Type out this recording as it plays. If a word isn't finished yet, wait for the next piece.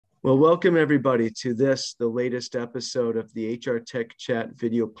Well, welcome everybody to the latest episode of the HR Tech Chat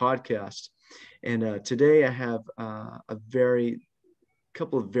video podcast. And today I have a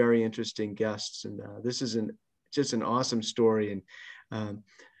couple of very interesting guests, and this is just an awesome story, and um,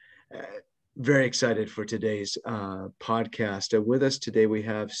 uh, very excited for today's podcast. With us today we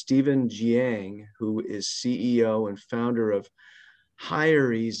have Stephen Jiang, who is CEO and founder of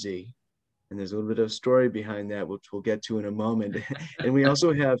HireEasy. And there's a little bit of story behind that, which we'll get to in a moment. And we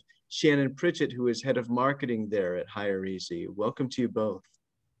also have Shannon Pritchett, who is head of marketing there at HireEasy. Welcome to you both.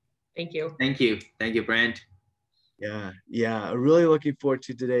 Thank you. Thank you. Thank you, Brent. Yeah. Really looking forward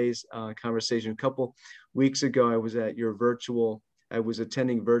to today's conversation. A couple weeks ago, I was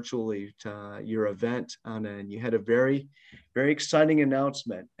attending virtually to, your event, and you had a very, very exciting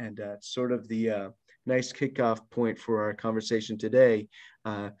announcement. And sort of the nice kickoff point for our conversation today.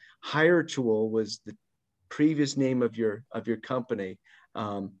 HireTool was the previous name of your company,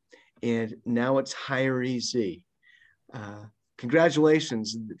 and now it's HireEasy.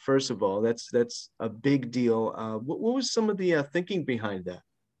 Congratulations, first of all. That's a big deal. What was some of the thinking behind that?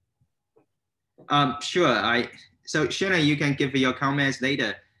 Sure. So Shannon, you can give your comments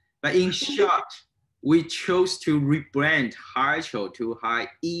later. But in short, we chose to rebrand HireTool to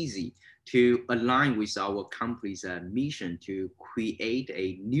HireEasy to align with our company's mission to create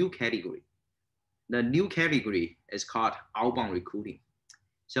a new category. The new category is called outbound recruiting.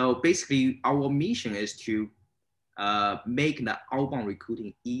 So basically, our mission is to make the outbound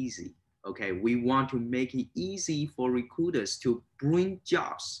recruiting easy. Okay, we want to make it easy for recruiters to bring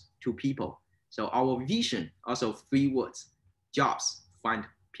jobs to people. So our vision, also 3 words: jobs, find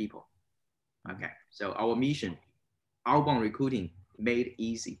people. Okay, so our mission, outbound recruiting made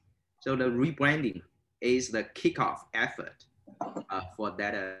easy. So the rebranding is the kickoff effort for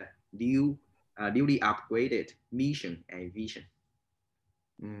that newly upgraded mission and vision.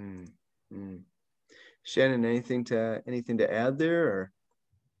 Shannon, anything to add there? Or?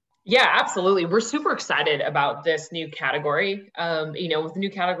 Yeah, absolutely. We're super excited about this new category. With the new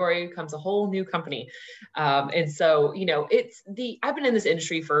category comes a whole new company. And so, I've been in this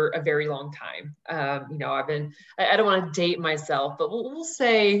industry for a very long time. I don't want to date myself, but we'll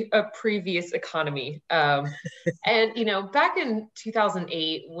say a previous economy. And back in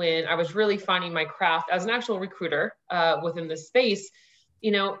 2008, when I was really finding my craft as an actual recruiter within this space,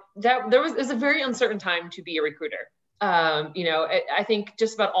 that it was a very uncertain time to be a recruiter. I think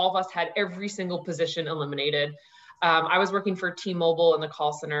just about all of us had every single position eliminated. I was working for T-Mobile in the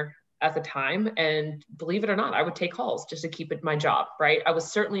call center at the time, and believe it or not, I would take calls just to keep it my job, right? I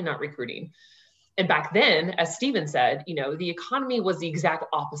was certainly not recruiting. And back then, as Stephen said, the economy was the exact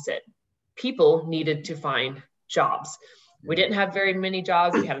opposite. People needed to find jobs. We didn't have very many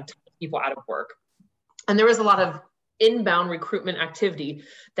jobs. We had a ton of people out of work. And there was a lot of inbound recruitment activity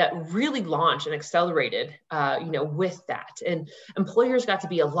that really launched and accelerated, with that. And employers got to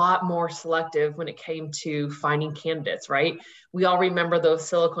be a lot more selective when it came to finding candidates, right? We all remember those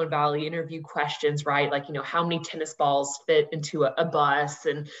Silicon Valley interview questions, right? Like, how many tennis balls fit into a bus,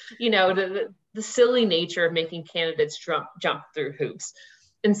 and, the silly nature of making candidates jump through hoops.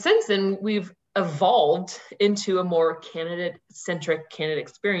 And since then, we've evolved into a more candidate-centric candidate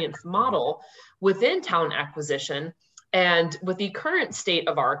experience model within talent acquisition. And with the current state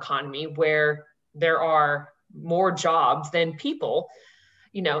of our economy, where there are more jobs than people,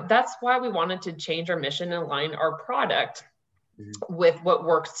 that's why we wanted to change our mission and align our product with what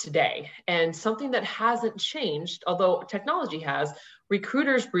works today. And something that hasn't changed, although technology has,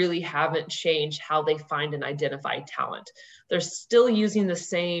 recruiters really haven't changed how they find and identify talent. They're still using the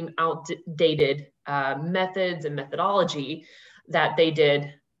same outdated methods and methodology that they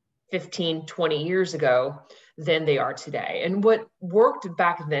did 15, 20 years ago than they are today. And what worked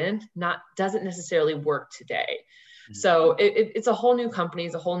back then doesn't necessarily work today. So it's a whole new company,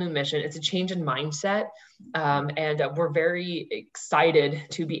 it's a whole new mission, it's a change in mindset. And we're very excited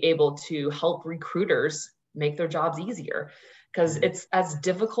to be able to help recruiters make their jobs easier, because it's as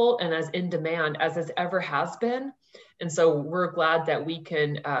difficult and as in demand as it ever has been. And so we're glad that we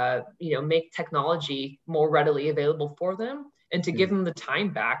can, make technology more readily available for them, and to give them the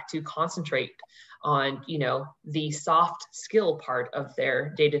time back to concentrate on, the soft skill part of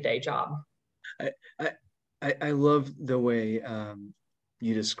their day-to-day job. I love the way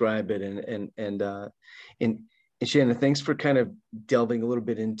you describe it, and Shannon, thanks for kind of delving a little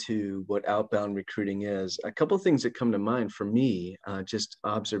bit into what outbound recruiting is. A couple of things that come to mind for me, just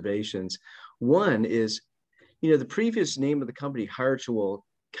observations. One is, the previous name of the company, HireTool,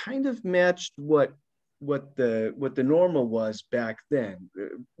 kind of matched what the normal was back then.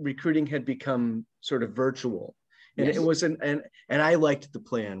 Recruiting had become sort of virtual, And Yes. it was and I liked the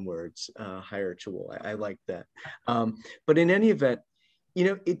play on words, hire tool. I liked that. But in any event, you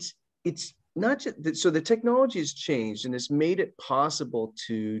know, it's not just so the technology has changed and it's made it possible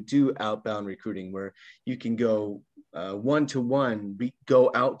to do outbound recruiting where you can go one-to-one,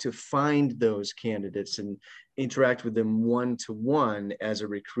 go out to find those candidates and interact with them one-to-one as a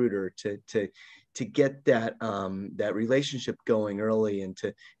recruiter to get that that relationship going early and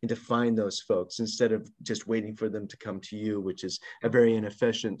to find those folks instead of just waiting for them to come to you, which is a very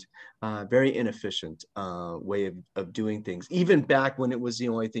inefficient way of doing things, even back when it was the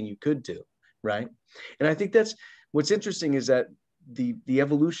only thing you could do, right? And I think that's what's interesting is that the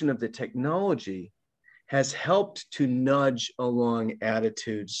evolution of the technology has helped to nudge along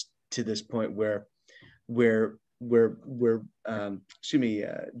attitudes to this point where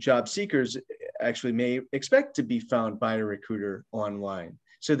job seekers actually may expect to be found by a recruiter online.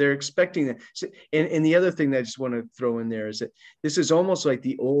 So they're expecting that. So, and the other thing that I just want to throw in there is that this is almost like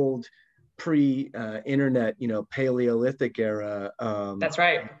the old pre-internet, you know, Paleolithic era. That's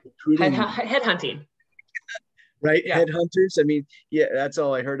right. Headhunting. Right? Yeah. Headhunters. I mean, yeah, that's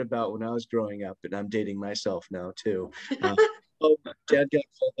all I heard about when I was growing up, and I'm dating myself now too. Oh, Dad got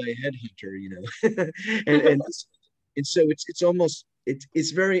called by a headhunter, you know, and so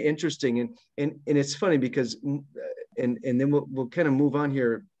it's very interesting, and it's funny because, and then we'll kind of move on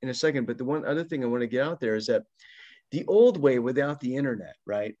here in a second. But the one other thing I want to get out there is that the old way without the internet,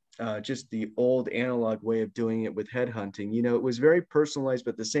 right? Just the old analog way of doing it with headhunting, you know, it was very personalized,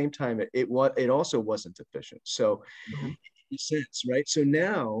 but at the same time, it also wasn't efficient. So, in a sense, right? So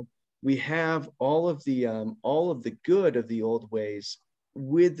now we have all of the good of the old ways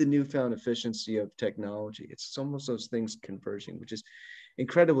with the newfound efficiency of technology. It's almost those things converging, which is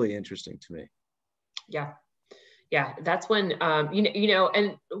incredibly interesting to me. Yeah, that's when you know,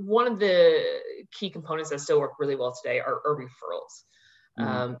 and one of the key components that still work really well today are referrals.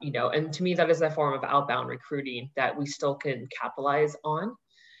 You know, and to me, that is a form of outbound recruiting that we still can capitalize on.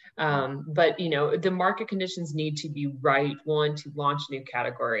 But you know, the market conditions need to be right, one, to launch a new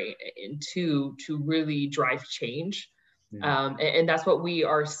category, and two, to really drive change. And that's what we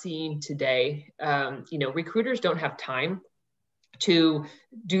are seeing today. You know, recruiters don't have time to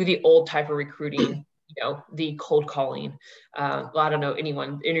do the old type of recruiting, you know, the cold calling. I don't know any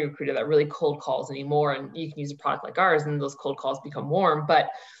recruiter that really cold calls anymore, and you can use a product like ours and those cold calls become warm. But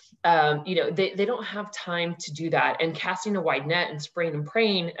you know, they don't have time to do that. And casting a wide net and spraying and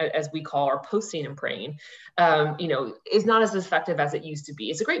praying, as we call our posting and praying, you know, is not as effective as it used to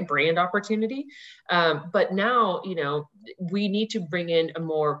be. It's a great brand opportunity. But now, you know, we need to bring in a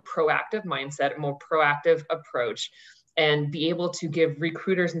more proactive mindset, a more proactive approach, and be able to give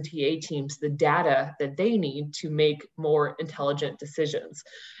recruiters and TA teams the data that they need to make more intelligent decisions.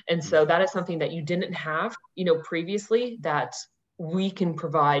 And so that is something that you didn't have, you know, previously, that we can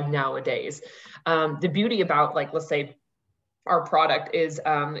provide nowadays. The beauty about, like, let's say our product is,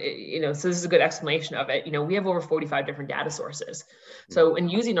 you know, so this is a good explanation of it. You know, we have over 45 different data sources. So in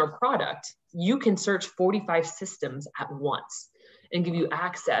using our product, you can search 45 systems at once and give you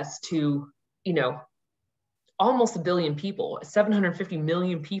access to, you know, almost 1 billion people, 750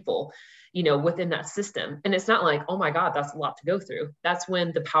 million people, you know, within that system. And it's not like, oh my God, that's a lot to go through. That's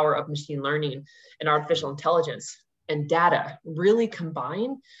when the power of machine learning and artificial intelligence and data really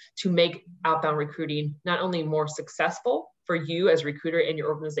combine to make outbound recruiting not only more successful for you as a recruiter and your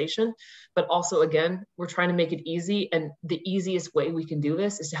organization, but also, again, we're trying to make it easy. And the easiest way we can do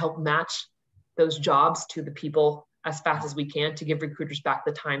this is to help match those jobs to the people as fast as we can to give recruiters back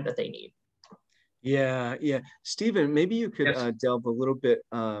the time that they need. Yeah. Stephen, maybe you could delve a little bit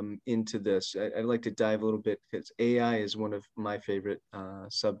into this. I'd like to dive a little bit because AI is one of my favorite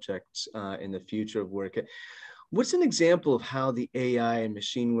subjects in the future of work. What's an example of how the AI and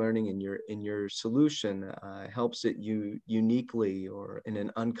machine learning in your solution helps it uniquely or in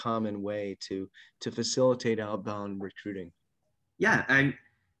an uncommon way to facilitate outbound recruiting? Yeah, and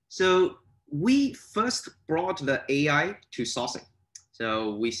so we first brought the AI to sourcing.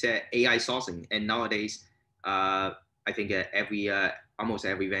 So we said AI sourcing, and nowadays, I think almost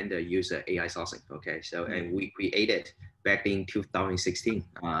every vendor uses AI sourcing. Okay, so and we created back in 2016,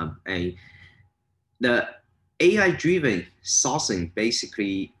 and the AI-driven sourcing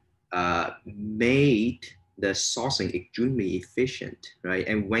basically made the sourcing extremely efficient, right?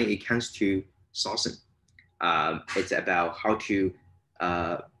 And when it comes to sourcing, it's about how to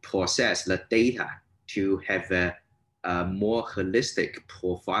process the data to have a more holistic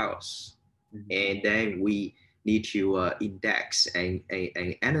profiles. And then we need to index and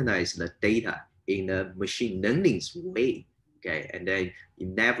analyze the data in a machine learning way, okay? And then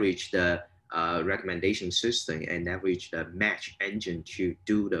leverage the recommendation system and leverage the match engine to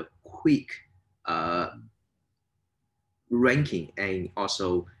do the quick ranking and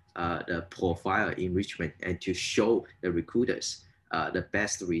also the profile enrichment, and to show the recruiters the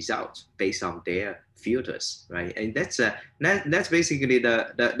best results based on their filters, right? And that's basically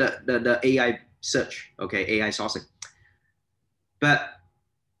the AI search, okay, AI sourcing. But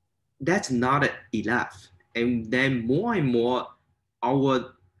that's not enough. And then more and more,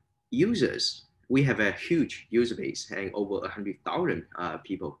 our users, we have a huge user base and over 100,000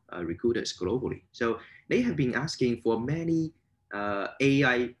 people, recruiters globally. So they have been asking for many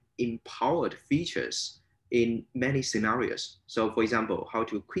AI empowered features in many scenarios. So for example, how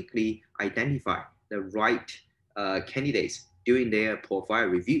to quickly identify the right candidates during their profile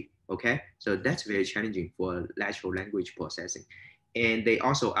review. Okay, so that's very challenging for natural language processing. And they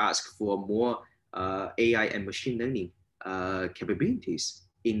also ask for more AI and machine learning capabilities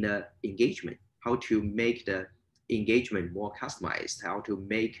in the engagement, how to make the engagement more customized, how to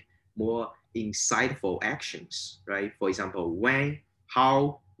make more insightful actions, right? For example, when,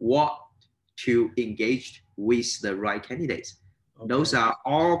 how, what to engage with the right candidates. Okay. Those are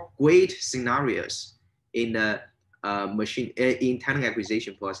all great scenarios in the in talent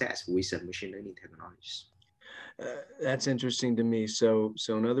acquisition process with machine learning technologies. That's interesting to me. So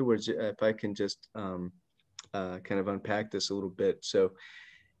in other words, if I can just kind of unpack this a little bit. So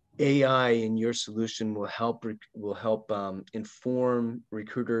AI in your solution will help inform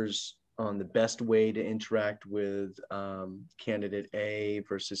recruiters on the best way to interact with candidate A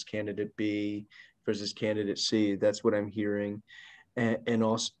versus candidate B versus candidate C. That's what I'm hearing, and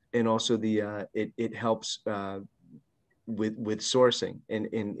also the it helps with sourcing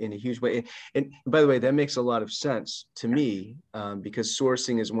in a huge way. And by the way, that makes a lot of sense to me, because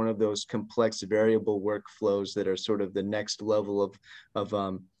sourcing is one of those complex variable workflows that are sort of the next level of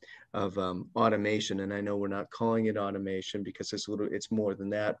automation. And I know we're not calling it automation because it's more than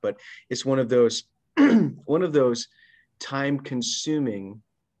that, but it's one of those time consuming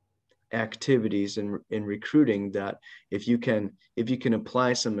activities in recruiting that if you can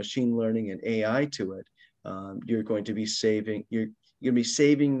apply some machine learning and AI to it, you're going to be saving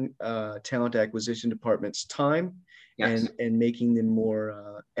talent acquisition departments time. Yes. and making them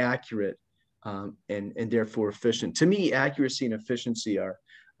more accurate and therefore efficient. To me, accuracy and efficiency are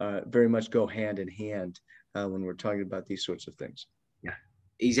very much go hand in hand when we're talking about these sorts of things. Yeah,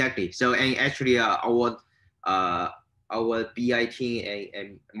 exactly. So, and actually our BI team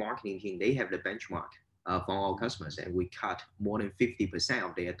and marketing team, they have the benchmark from our customers, and we cut more than 50%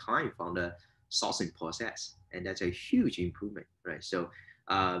 of their time from the sourcing process, and that's a huge improvement, right? So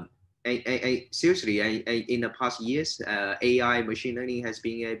seriously, in the past years, AI, machine learning has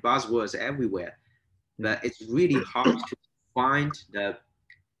been a buzzword everywhere, but it's really hard to find the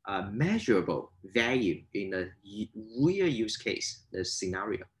measurable value in the real use case, the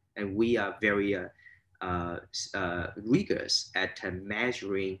scenario. And we are very rigorous at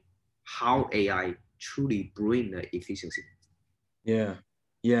measuring how AI truly bring the efficiency. Yeah.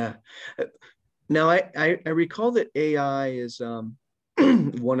 Now, I recall that AI is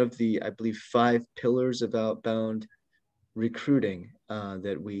one of the, I believe, 5 pillars of outbound recruiting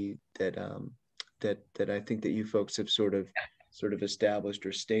that I think that you folks have sort of established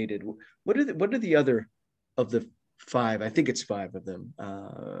or stated. What are the other of the 5? I think it's 5 of them.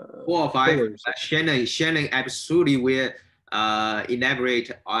 4 or 5. Shannon absolutely will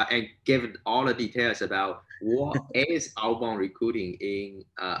elaborate and give all the details about what is outbound recruiting in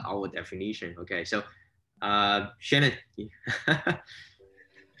our definition. Okay, so Shannon.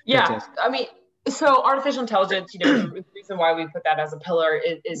 Yeah, I mean, so artificial intelligence, the reason why we put that as a pillar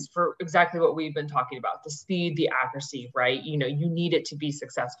is for exactly what we've been talking about: the speed, the accuracy, right? You need it to be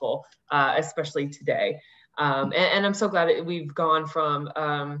successful, especially today. And I'm so glad we've gone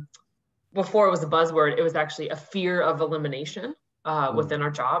from before it was a buzzword, it was actually a fear of elimination within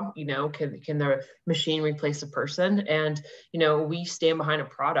our job. Can the machine replace a person? And we stand behind a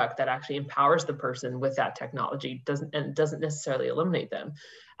product that actually empowers the person with that technology, doesn't necessarily eliminate them.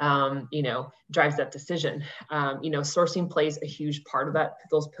 Drives that decision. Sourcing plays a huge part of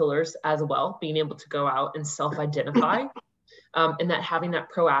those pillars as well, being able to go out and self-identify, and that having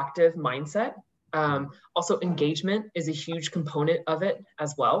that proactive mindset. Also, engagement is a huge component of it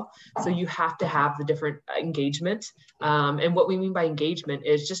as well. So you have to have the different engagement. And what we mean by engagement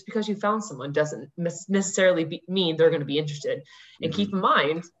is just because you found someone doesn't necessarily mean they're going to be interested. And keep in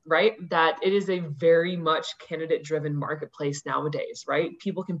mind, right, that it is a very much candidate-driven marketplace nowadays, right?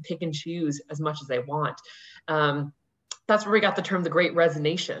 People can pick and choose as much as they want. That's where we got the term the great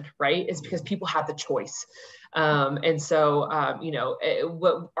resignation, right? Is because people have the choice. And so,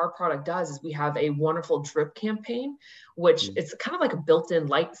 what our product does is we have a wonderful drip campaign, which it's kind of like a built-in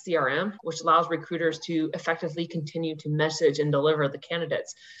light CRM, which allows recruiters to effectively continue to message and deliver the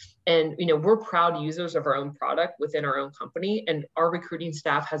candidates. And, we're proud users of our own product within our own company. And our recruiting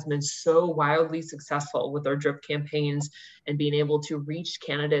staff has been so wildly successful with our drip campaigns and being able to reach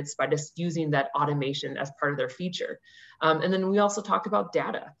candidates by just using that automation as part of their feature. And then we also talked about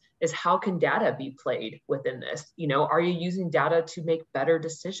data. Is how can data be played within this? Are you using data to make better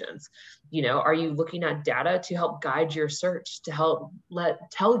decisions? Are you looking at data to help guide your search, to help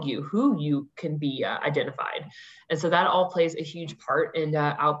tell you who you can be identified? And so that all plays a huge part in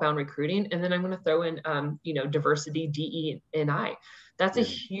outbound recruiting. And then I'm going to throw in, diversity, DE&I. That's a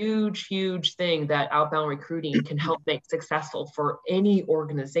huge, huge thing that outbound recruiting can help make successful for any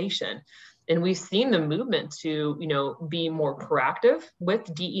organization. And we've seen the movement to, be more proactive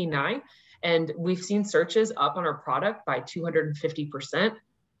with DE&I, and we've seen searches up on our product by 250%,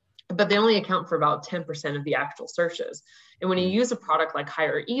 but they only account for about 10% of the actual searches. And when you use a product like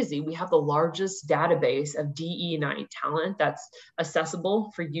Hire Easy, we have the largest database of DE&I talent that's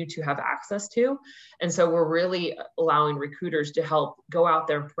accessible for you to have access to. And so we're really allowing recruiters to help go out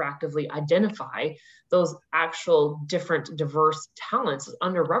there and proactively identify those actual different diverse talents,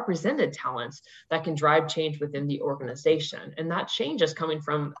 underrepresented talents that can drive change within the organization. And that change is coming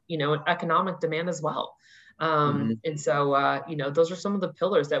from, an economic demand as well. And so, those are some of the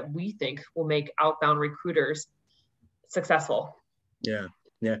pillars that we think will make outbound recruiters successful. Yeah.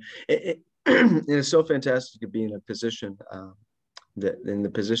 It's so fantastic to be in a position in the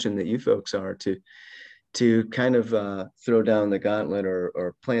position that you folks are to kind of throw down the gauntlet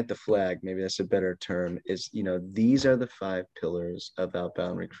or plant the flag. Maybe that's a better term. Is these are the 5 pillars of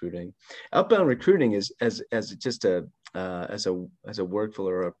outbound recruiting. Outbound recruiting is as just a workflow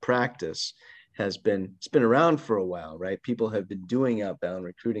or a practice. It's been around for a while, right? People have been doing outbound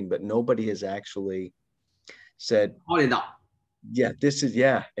recruiting, but nobody has actually said,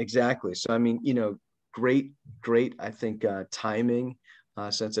 exactly. So, I mean, great, I think, timing,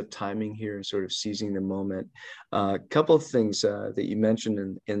 sense of timing here and sort of seizing the moment. A couple of things that you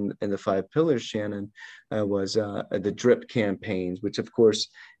mentioned in the 5 pillars, Shannon, was the drip campaigns, which of course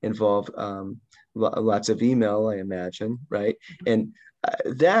involve lots of email, I imagine, right? And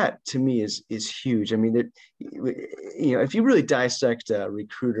that to me is huge. I mean, if you really dissect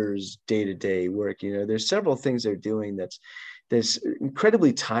recruiters' day-to-day work, there's several things they're doing that's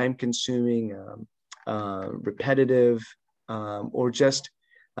incredibly time-consuming, repetitive, or just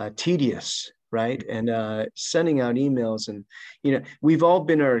tedious, right? And sending out emails, and we've all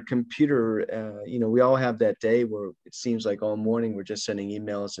been our computer. We all have that day where it seems like all morning we're just sending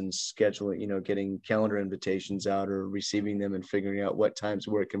emails and scheduling, getting calendar invitations out or receiving them and figuring out what times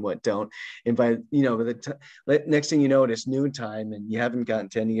work and what don't. And by the next thing you know, it's noontime and you haven't gotten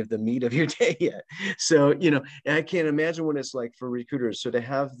to any of the meat of your day yet. So I can't imagine what it's like for recruiters. So to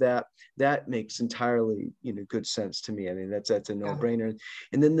have that makes entirely good sense to me. I mean, that's a no-brainer.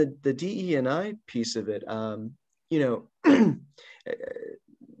 And then the DE&I piece of it,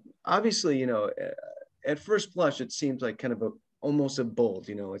 obviously, at first blush, it seems like kind of almost a bold,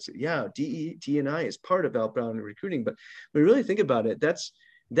 it's DE&I is part of outbound recruiting, but when we really think about it,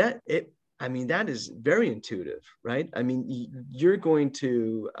 that is very intuitive, right? I mean, you're going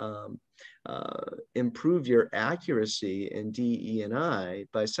to improve your accuracy in DE&I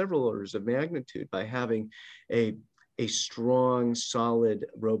by several orders of magnitude by having a strong, solid,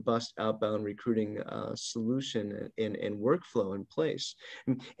 robust outbound recruiting solution and workflow in place.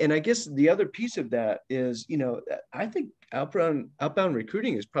 And I guess the other piece of that is, I think outbound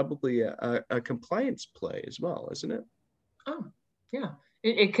recruiting is probably a compliance play as well, isn't it? Oh, yeah,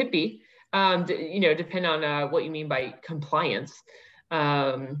 it could be. Depend on what you mean by compliance.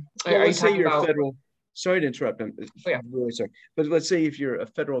 Let's say you're federal. Sorry to interrupt. I'm really sorry. But let's say if you're a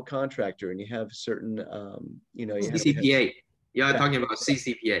federal contractor and you have certain, CCPA. You're talking about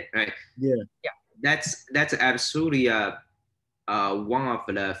CCPA, right? Yeah. That's absolutely one of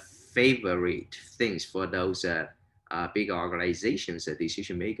the favorite things for those big organizations,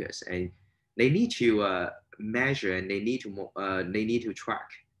 decision makers, and they need to measure and they need to track,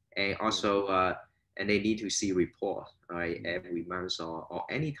 and also and they need to see report, right, every month or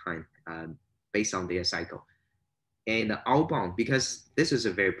any time. Based on their cycle. And outbound, because this is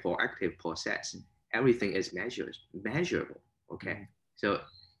a very proactive process, everything is measurable, okay? So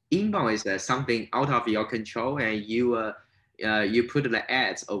inbound is something out of your control, and you put the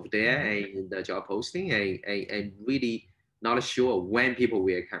ads over there and the job posting and really not sure when people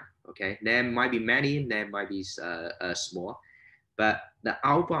will come, okay? There might be many, there might be small, but the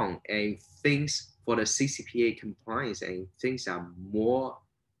outbound and things for the CCPA compliance, and things are more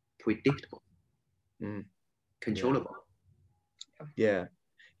predictable, controllable. Yeah.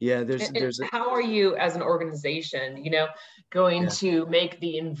 There's how are you as an organization, going to make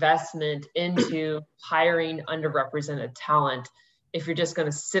the investment into hiring underrepresented talent if you're just going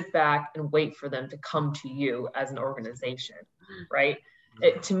to sit back and wait for them to come to you as an organization, right?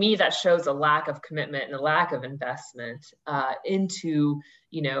 To me, that shows a lack of commitment and a lack of investment into,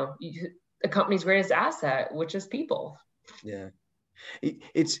 a company's greatest asset, which is people. Yeah.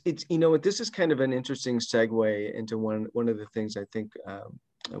 It's this is kind of an interesting segue into one of the things I think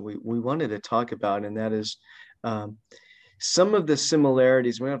we wanted to talk about, and that is some of the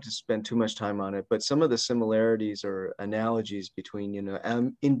similarities. We don't have to spend too much time on it, but some of the similarities or analogies between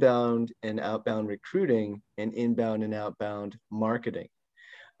inbound and outbound recruiting and inbound and outbound marketing.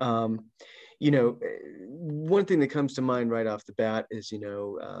 One thing that comes to mind right off the bat is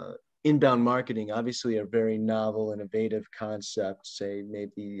inbound marketing, obviously a very novel, innovative concept, say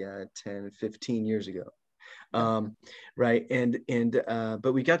maybe 10, 15 years ago. Right.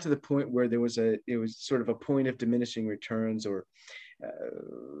 But we got to the point where it was sort of a point of diminishing returns, or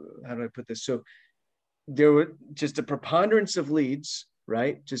how do I put this? So there were just a preponderance of leads,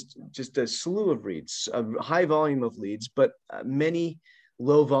 right? Just a slew of leads, a high volume of leads, but many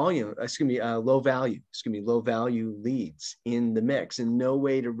low value leads in the mix, and no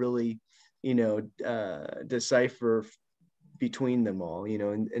way to really, decipher between them all,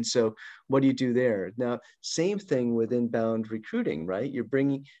 and so what do you do there? Now, same thing with inbound recruiting, right? You're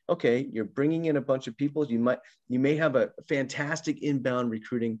bringing in a bunch of people. You may have a fantastic inbound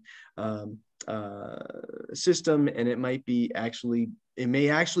recruiting system, and it may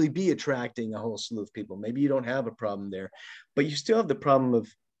actually be attracting a whole slew of people. Maybe you don't have a problem there, but you still have the problem of,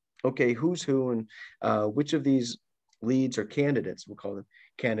 okay, who's who, and which of these leads or candidates, we'll call them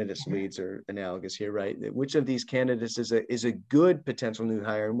candidates, leads are analogous here, right? Which of these candidates is a good potential new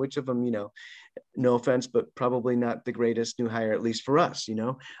hire, and which of them, no offense, but probably not the greatest new hire, at least for us,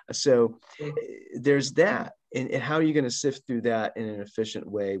 So there's that. And how are you going to sift through that in an efficient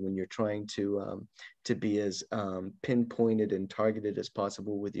way when you're trying to be as pinpointed and targeted as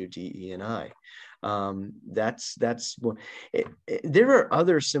possible with your DE&I? That's one. There are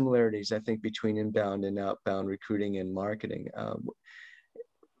other similarities, I think, between inbound and outbound recruiting and marketing.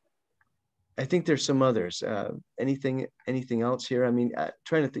 I think there's some others. Anything else here? I mean,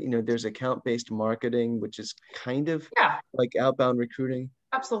 trying to think, there's account-based marketing, which is kind of like outbound recruiting.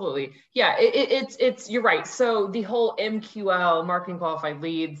 Absolutely. Yeah, it's you're right. So the whole MQL, marketing qualified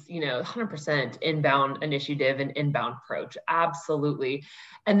leads, 100% inbound initiative and inbound approach. Absolutely.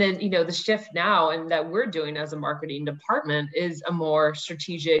 And then, the shift now and that we're doing as a marketing department is a more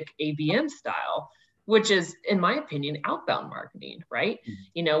strategic ABM style, which is, in my opinion, outbound marketing, right?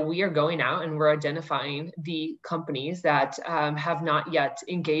 We are going out and we're identifying the companies that have not yet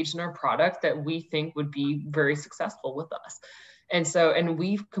engaged in our product that we think would be very successful with us. And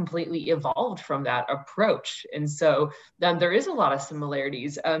we've completely evolved from that approach. And so then there is a lot of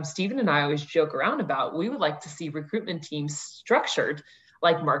similarities. Stephen and I always joke around about, we would like to see recruitment teams structured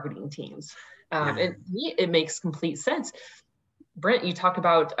like marketing teams. And to me, it makes complete sense. Brent, you talk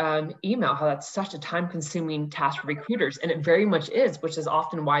about email, how that's such a time-consuming task for recruiters, and it very much is, which is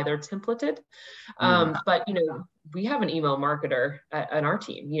often why they're templated. But we have an email marketer on our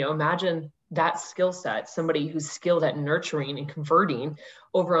team. Imagine that skill set, somebody who's skilled at nurturing and converting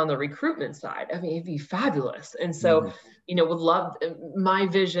over on the recruitment side. I mean, it'd be fabulous. And so, would love, my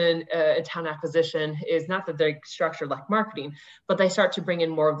vision at talent acquisition is not that they're structured like marketing, but they start to bring in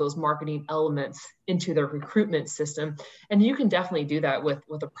more of those marketing elements into their recruitment system. And you can definitely do that with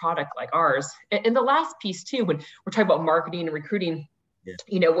a product like ours. And the last piece too, when we're talking about marketing and recruiting,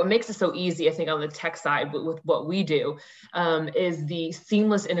 what makes it so easy, I think, on the tech side with what we do is the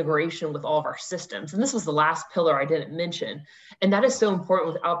seamless integration with all of our systems. And this was the last pillar I didn't mention. And that is so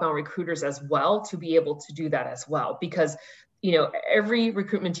important with outbound recruiters as well, to be able to do that as well, because every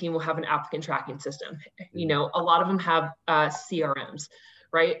recruitment team will have an applicant tracking system. A lot of them have CRMs,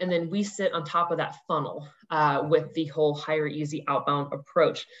 right? And then we sit on top of that funnel with the whole Hire Easy outbound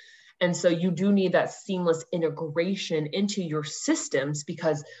approach. And so you do need that seamless integration into your systems,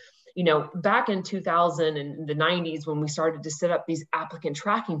 because, back in 2000 and the 90s, when we started to set up these applicant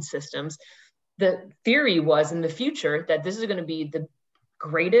tracking systems, the theory was in the future that this is going to be the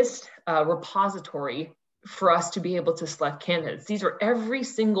greatest repository for us to be able to select candidates. These are every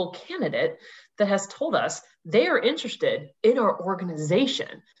single candidate that has told us they are interested in our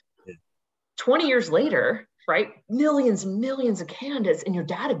organization. 20 years later, right? Millions and millions of candidates in your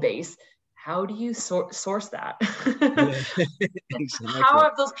database. how do you source that? Yeah, exactly. How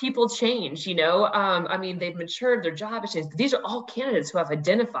have those people changed? I mean, they've matured, their job has changed. These are all candidates who have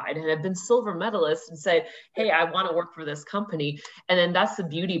identified and have been silver medalists and say, hey, I want to work for this company. And then that's the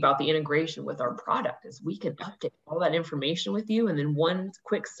beauty about the integration with our product is we can update all that information with you. And then one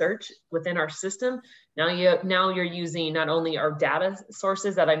quick search within our system, now you're using not only our data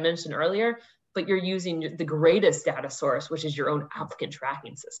sources that I mentioned earlier, but you're using the greatest data source, which is your own applicant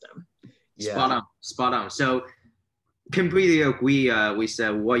tracking system. Yeah. Spot on. So completely agree with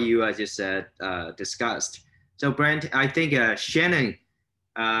what you just discussed. So Brent, I think Shannon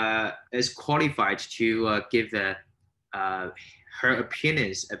is qualified to give her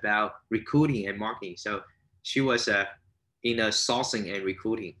opinions about recruiting and marketing. So she was in a sourcing and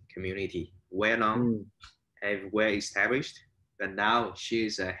recruiting community, well known and well established, but now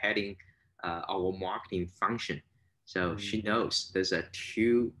she's heading our marketing function. So she knows there's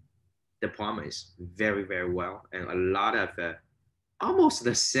two departments very, very well, and a lot of almost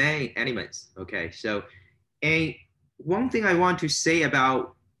the same elements. Okay, so and one thing I want to say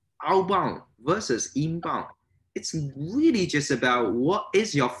about outbound versus inbound, it's really just about what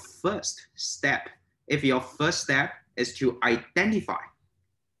is your first step. If your first step is to identify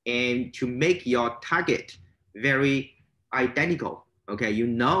and to make your target very identical, okay, you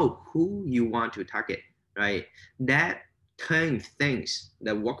know who you want to target, right? That turn things,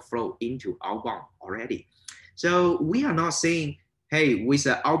 the workflow into outbound already. So we are not saying, hey, with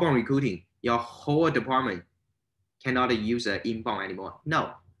the outbound recruiting, your whole department cannot use inbound anymore.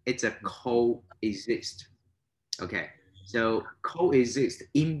 No, it's a coexist. Okay, so coexist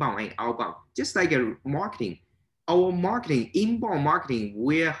inbound and outbound, just like a marketing. Our marketing, inbound marketing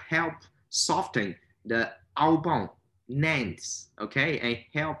will help soften the outbound names, okay, and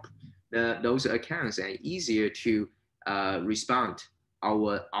help those accounts and easier to respond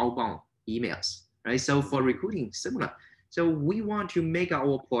our outbound emails, right? So for recruiting, similar. So we want to make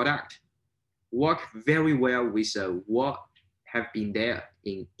our product work very well with what have been there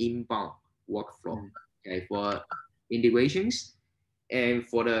in inbound workflow, okay, for integrations and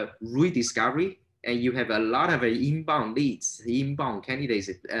for the rediscovery. And you have a lot of inbound leads, inbound candidates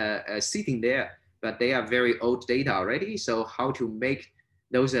sitting there, but they are very old data already. So how to make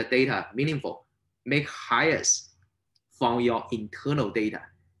those data meaningful, make hires from your internal data.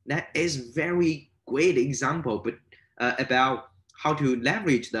 That is very great example, but about how to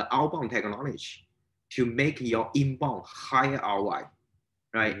leverage the outbound technology to make your inbound higher ROI,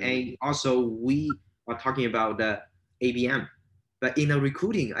 right? And also we are talking about the ABM, but in a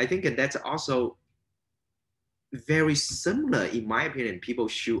recruiting, I think that's also very similar, in my opinion. People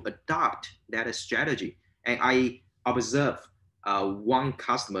should adopt that strategy. And I observe one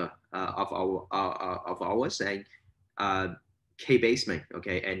customer of ours and K-Basement,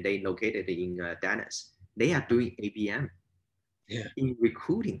 okay, and they located in Dallas. They are doing ABM in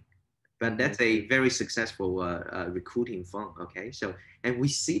recruiting, but that's a very successful recruiting firm, okay. So, and we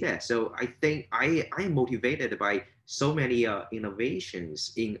see that. So I think I am motivated by so many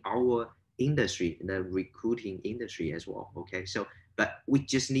innovations in our industry, in the recruiting industry as well, okay. So, but we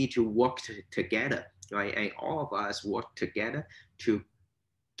just need to work together, right? And all of us work together to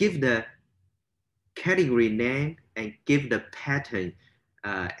give the category name and give the pattern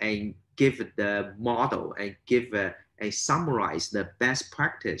and give the model and give and summarize the best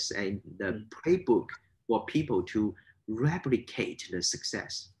practice and the playbook for people to replicate the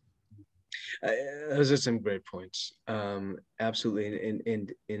success. Those are some great points. Absolutely.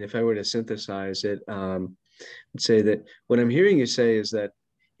 And if I were to synthesize it, I'd say that what I'm hearing you say is that,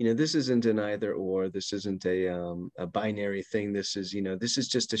 this isn't an either or, this isn't a binary thing. This is, this is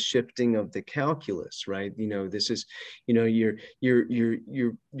just a shifting of the calculus, right? This is,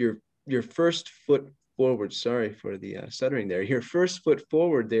 your first foot forward, sorry for the stuttering there. Your first foot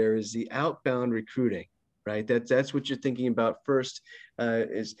forward there is the outbound recruiting, right? That's what you're thinking about first.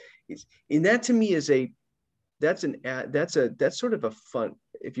 And that to me is that's sort of a fun,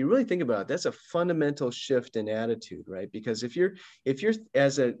 if you really think about it, that's a fundamental shift in attitude, right? Because if you're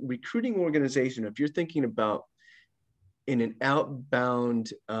as a recruiting organization, if you're thinking about in an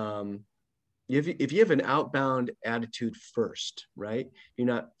outbound, if you have an outbound attitude first, right? You're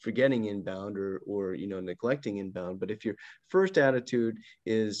not forgetting inbound or neglecting inbound, but if your first attitude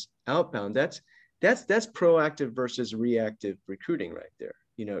is outbound, that's proactive versus reactive recruiting right there.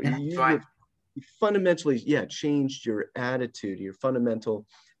 You fundamentally, changed your attitude, your fundamental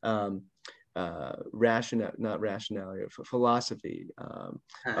philosophy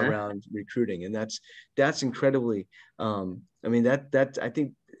around recruiting. And that's incredibly, I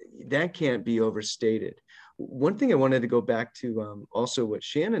think that can't be overstated. one thing I wanted to go back to, also what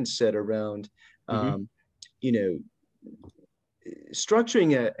Shannon said around, you know,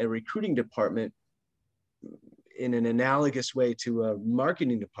 structuring a recruiting department in an analogous way to a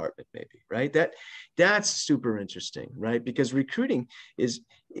marketing department, maybe, right? That's super interesting, right? Because recruiting is,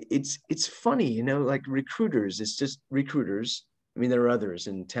 it's funny, you know, like recruiters, it's just recruiters. I mean, there are others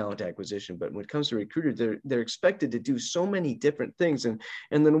in talent acquisition, but when it comes to recruiters, they're expected to do so many different things. And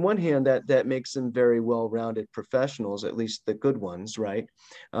on one hand, that makes them very well-rounded professionals, at least the good ones, right?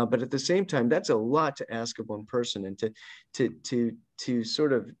 But at the same time, that's a lot to ask of one person, and to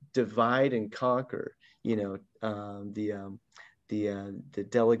sort of divide and conquer, you know, the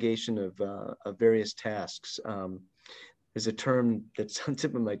delegation of various tasks. There's a term that's on the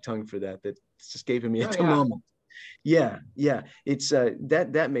tip of my tongue for that that's escaping me at the moment. Yeah, it's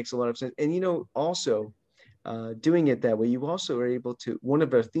that makes a lot of sense. And you know, also doing it that way, you also are able to. One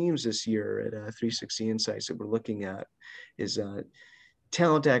of our themes this year at 360 Insights that we're looking at is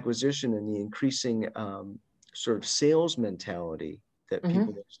talent acquisition and the increasing sort of sales mentality that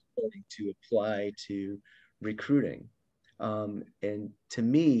people are starting to apply to recruiting. And to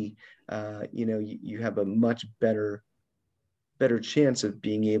me, you know, you have a much better chance of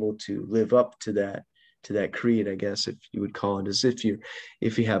being able to live up to that creed, I guess, if you would call it, as if you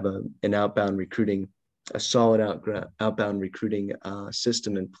have an outbound recruiting, a solid outbound recruiting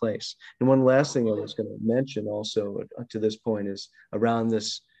system in place. And one last thing I was going to mention also to this point is around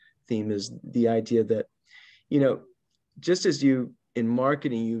this theme is the idea that, you know, just as you in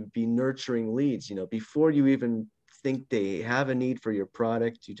marketing, you'd be nurturing leads, you know, before you even think they have a need for your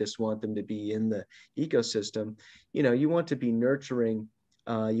product, you just want them to be in the ecosystem. You know, you want to be nurturing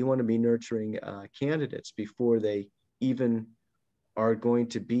candidates before they even are going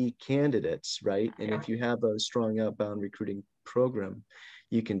to be candidates, right? And if you have a strong outbound recruiting program,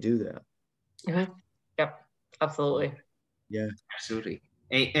 you can do that. Yep, absolutely. Yeah, absolutely.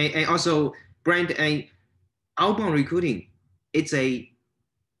 And also, Brent, and outbound recruiting, it's a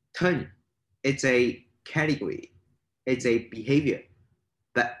term, it's a category, it's a behavior,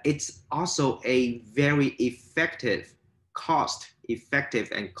 but it's also a very effective, cost-effective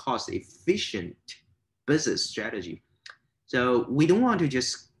and cost-efficient business strategy. So we don't want to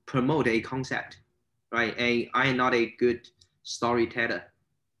just promote a concept, right? I am not a good storyteller.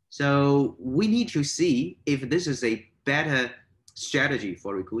 So we need to see if this is a better strategy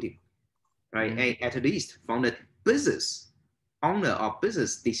for recruiting, right? And at least from the business owner or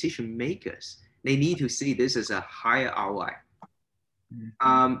business decision makers, they need to see this as a higher ROI.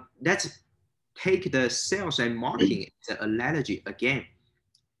 Let's take the sales and marketing as an analogy again.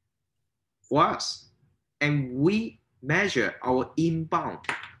 For us, and we measure our inbound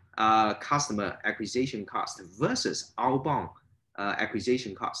customer acquisition cost versus outbound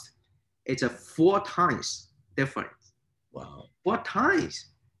acquisition cost. It's a 4 times difference. Wow. 4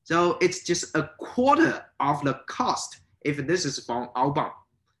 times. So it's just a quarter of the cost if this is from outbound.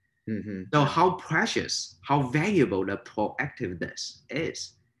 So how precious, how valuable the proactiveness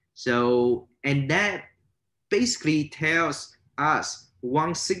is. So, and that basically tells us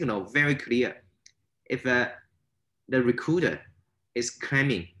one signal very clear. If the recruiter is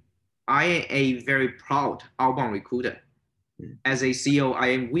claiming, I am a very proud outbound recruiter. As a CEO, I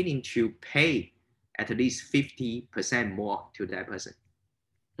am willing to pay at least 50% more to that person.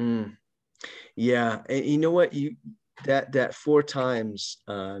 Yeah, and you know what, that 4 times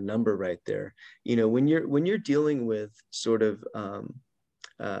number right there, you know, when you're dealing with sort of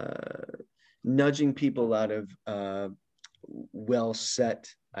nudging people out of well set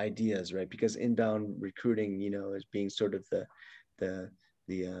ideas, right? Because inbound recruiting, you know, is being sort of the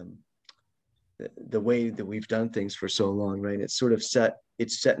way that we've done things for so long, right? It's sort of set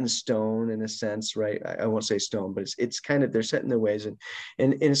in stone in a sense, right? I won't say stone, but it's kind of, they're set in their ways, and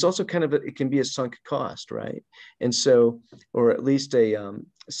it's also kind of it can be a sunk cost, right? And so, or at least a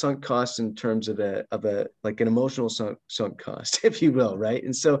sunk cost in terms of a like an emotional sunk cost, if you will, right?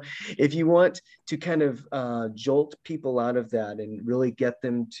 And so, if you want to kind of jolt people out of that and really get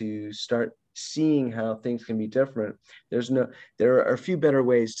them to start seeing how things can be different, there are a few better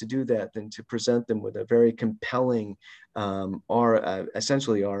ways to do that than to present them with a very compelling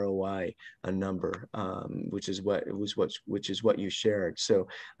essentially ROI number, which is what you shared. So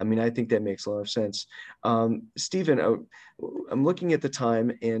I mean, I think that makes a lot of sense. Stephen, I'm looking at the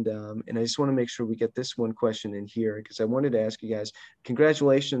time, and I just want to make sure we get this one question in here, because I wanted to ask you guys,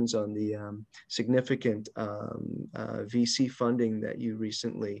 congratulations on the significant VC funding that you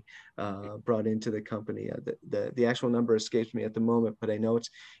recently brought into the company. The actual number escapes me at the moment, but I know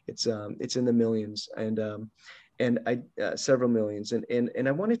it's in the millions, and several millions. And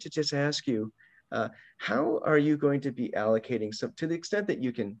I wanted to just ask you, how are you going to be allocating some, to the extent that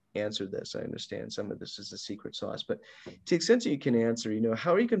you can answer this? I understand some of this is a secret sauce, but to the extent that you can answer,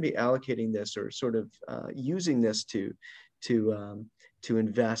 how are you going to be allocating this, or sort of using this to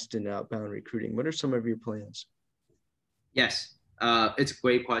invest in outbound recruiting? What are some of your plans? Yes, it's a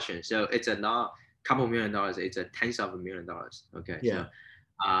great question. So it's a not couple $1,000,000, it's a tens of $1,000,000. Okay, Yeah.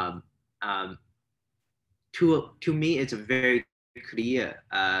 so um, to me, it's very clear.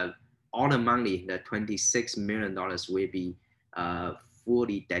 All the money, the $26 million, will be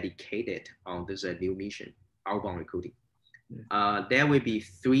fully dedicated on this new mission, outbound recruiting. There will be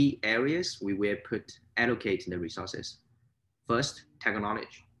 3 areas we will allocate the resources. First, technology,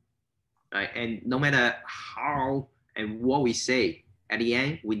 right? And no matter how and what we say, at the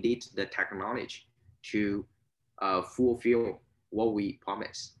end, we need the technology to fulfill what we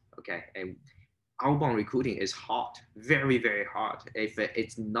promise. Okay, and outbound recruiting is hard, very, very hard. If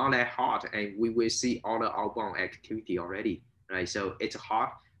it's not that hard, and we will see all the outbound activity already, right? So it's hard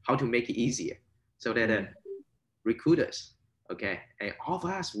how to make it easier so that recruiters, okay, and all of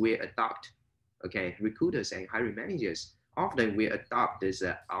us will adopt, okay, recruiters and hiring managers, all of them will adopt this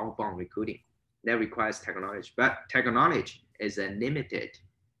outbound recruiting. That requires technology, but technology is limited.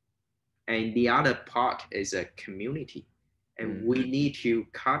 And the other part is a community. And we need to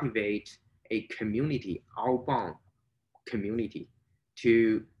cultivate a community, outbound community,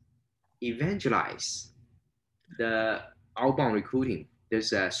 to evangelize the outbound recruiting,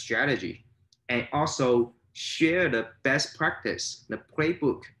 this strategy, and also share the best practice, the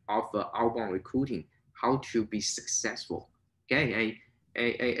playbook of outbound recruiting, how to be successful. Okay, and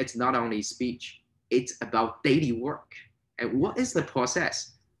it's not only speech, it's about daily work. And what is the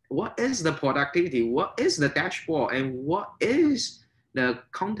process? What is the productivity? What is the dashboard? And what is the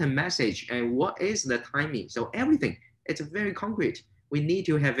content message? And what is the timing? So everything, it's very concrete. We need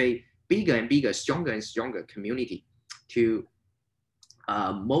to have a bigger and bigger, stronger and stronger community to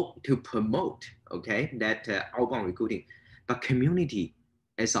promote, okay, that outbound recruiting. But community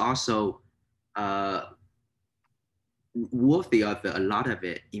is also worthy of a lot of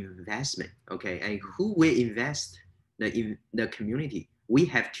investment, okay? And who will invest in the community? We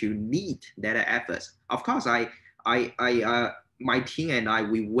have to lead that efforts. Of course, my team and I,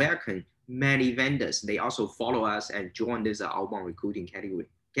 we welcome many vendors. They also follow us and join this outbound recruiting category.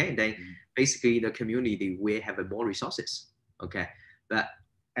 Okay, then basically the community will have more resources. Okay, but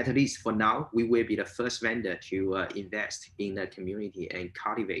at least for now, we will be the first vendor to invest in the community and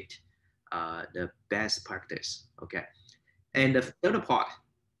cultivate the best practice. Okay, and the third part,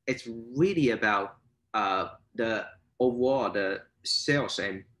 it's really about the overall the sales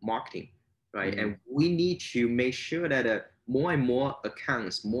and marketing, right? And we need to make sure that more and more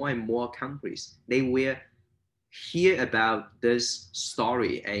accounts, more and more companies, they will hear about this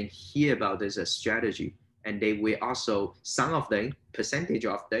story and hear about this strategy. And they will also, some of them, percentage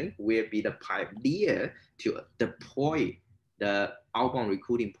of them will be the pioneer to deploy the outbound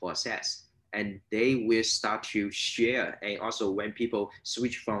recruiting process. And they will start to share. And also when people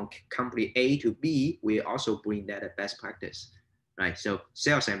switch from company A to B, we also bring that best practice, right? So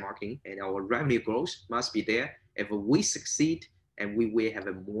sales and marketing and our revenue growth must be there. If we succeed, and we will have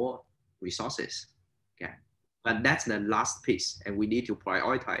more resources, okay? But that's the last piece, and we need to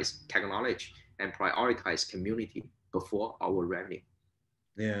prioritize technology and prioritize community before our revenue.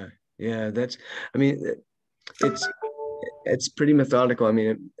 Yeah, that's, I mean, it's pretty methodical. I mean,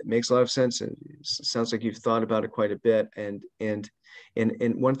 it makes a lot of sense. It sounds like you've thought about it quite a bit. And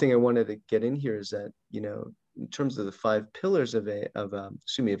one thing I wanted to get in here is that, in terms of the 5 pillars of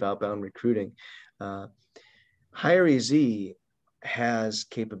outbound recruiting, HireEZ has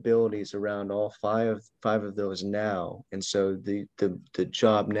capabilities around all five of those now, and so the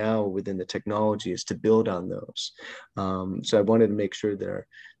job now within the technology is to build on those. So I wanted to make sure that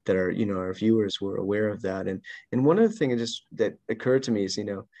our viewers were aware of that. And one of the things that occurred to me is,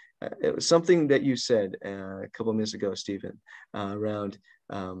 it was something that you said a couple of minutes ago, Stephen, around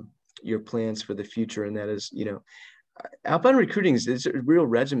your plans for the future, and that is, outbound recruiting is a real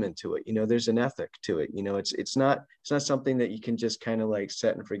regiment to it. There's an ethic to it. It's not something that you can just kind of like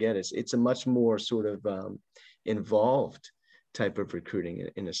set and forget. It's a much more sort of involved type of recruiting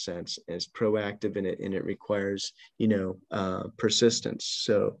in a sense. It's proactive, and it requires persistence.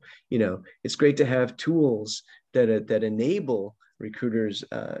 So it's great to have tools that enable recruiters,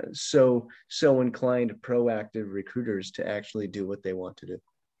 so inclined proactive recruiters, to actually do what they want to do.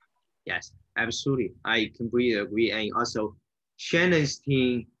 Yes, absolutely. I completely agree. And also, Shannon's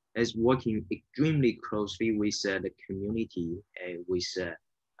team is working extremely closely with the community and with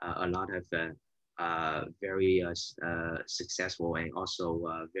a lot of very successful and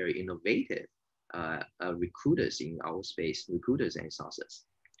also very innovative recruiters in our space, recruiters and sources.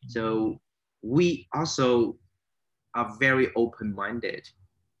 So we also are very open-minded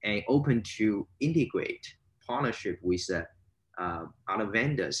and open to integrate partnership with other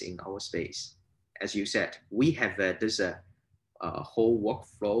vendors in our space. As you said, we have this whole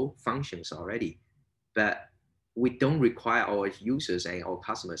workflow functions already, but we don't require our users and our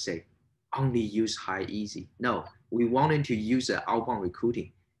customers say only use HireEasy. No, we wanted to use outbound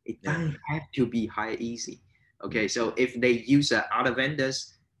recruiting. It doesn't have to be HireEasy. Okay, so if they use other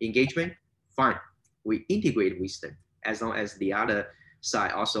vendors engagement, fine, we integrate with them as long as the other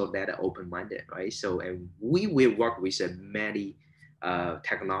side also that are open-minded, right? So, and we will work with many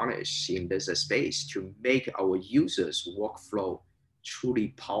technologies in this space to make our users workflow truly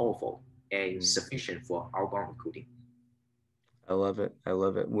powerful and sufficient for outbound recruiting. I love it. I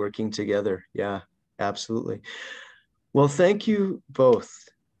love it. Working together. Yeah, absolutely. Well, thank you both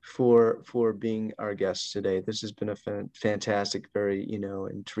for being our guests today. This has been a fantastic, very,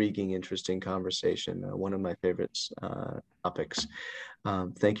 intriguing, interesting conversation. One of my favorite topics.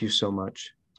 Thank you so much.